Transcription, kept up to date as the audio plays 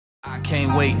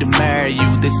can't wait to marry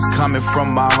you, this is coming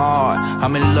from my heart.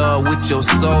 I'm in love with your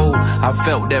soul, I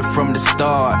felt that from the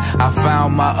start. I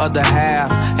found my other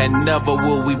half, and never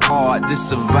will we part. This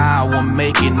is a vow I'm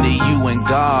making to you and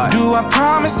God. Do I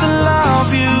promise to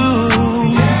love you?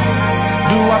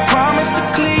 Do I promise to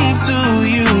cleave to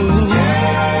you?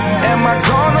 Am I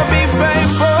gonna be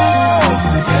faithful?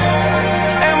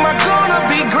 Am I gonna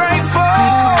be grateful?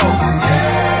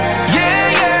 Yeah,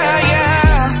 yeah,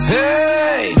 yeah.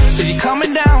 Hey, so you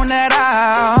coming down that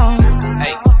aisle.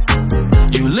 Hey,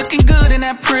 you looking good in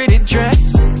that pretty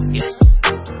dress. Yes.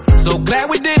 So glad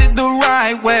we did it the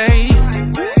right way.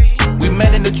 We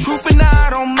met in the truth and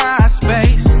not on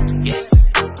MySpace. Yes.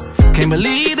 Can't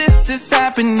believe this is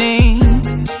happening.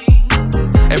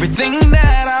 Everything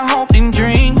that I hoped and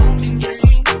dreamed.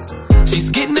 She's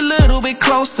getting a little bit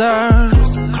closer.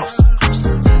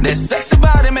 That sex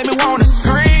about it made me wanna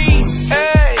scream.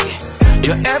 Hey,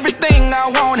 you're everything I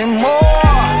want and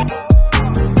more.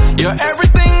 You're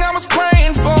everything I was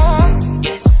praying for.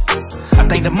 Yes, I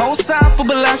thank the Most High for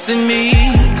blessing me.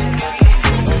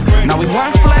 Now we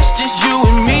one flesh, just you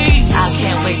and me. I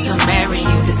can't wait to marry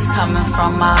you, this is coming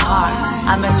from my heart.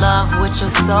 I'm in love with your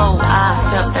soul, I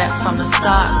felt that from the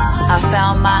start. I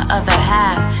found my other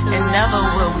half, and never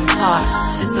will we part.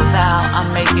 It's a vow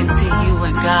I'm making to you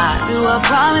and God. Do I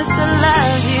promise to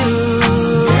love you?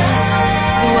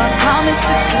 Do I promise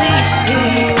to cleave to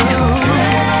you?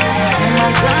 Am I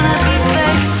gonna be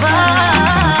faithful?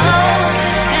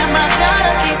 Am I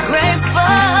gonna be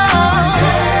grateful?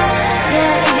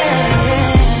 Yeah, yeah,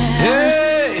 yeah.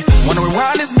 Hey, wanna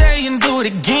rewind this day and do it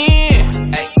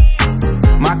again. Hey,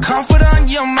 my confidant,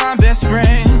 you're my best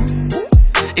friend.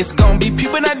 It's gonna be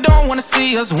people that don't wanna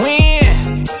see us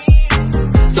win.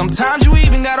 Sometimes you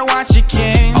even gotta watch your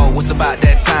king. Oh, it's about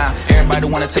that time. Everybody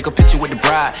wanna take a picture with the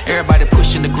bride. Everybody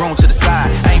pushing the groom to the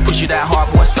side. I ain't push you that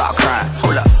hard, boy, stop crying.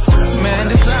 Hold up. Man,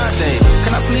 this Sunday,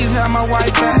 can I please have my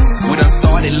wife back? We done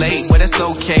started late, but that's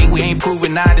okay. We ain't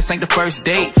proving now, this ain't the first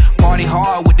date. Party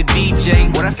hard with the DJ.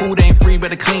 Well, that food ain't free,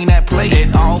 better clean that plate.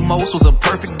 It almost was a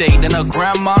perfect date, then her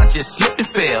grandma just slipped and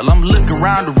fell. I'm looking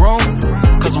around the room,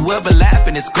 cause whoever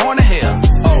laughing is going to hell.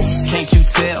 Oh, can't you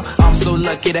tell? I'm so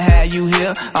lucky to have you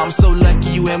here. I'm so lucky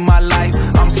you in my life.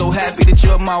 I'm so happy that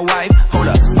you're my wife. Hold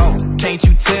up, oh, can't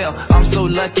you tell? I'm so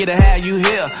lucky to have you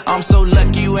here. I'm so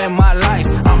lucky you in my life.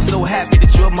 I'm so happy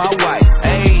that you're my wife.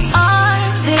 Hey. On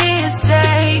this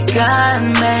day, God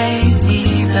made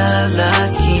me the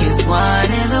luckiest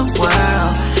one in the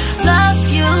world. Love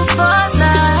you for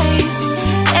life,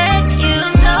 and you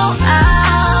know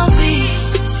I'll be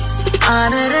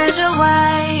honored as your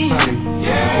wife.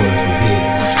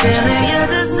 Feeling you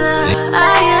deserve,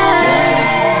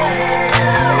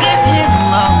 give him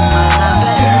all my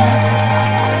loving.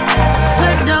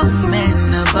 Put no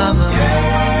man above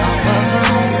him.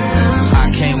 I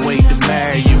can't wait to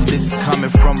marry you, this is coming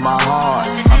from my heart.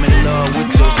 I'm in love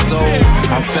with your soul,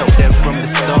 I felt that from the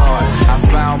start. I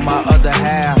found my other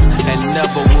half, and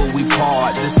never will we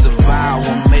part. This is a vow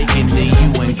I'm making to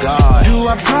you and God. Do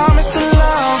I promise to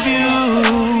love you?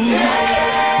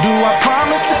 Do I promise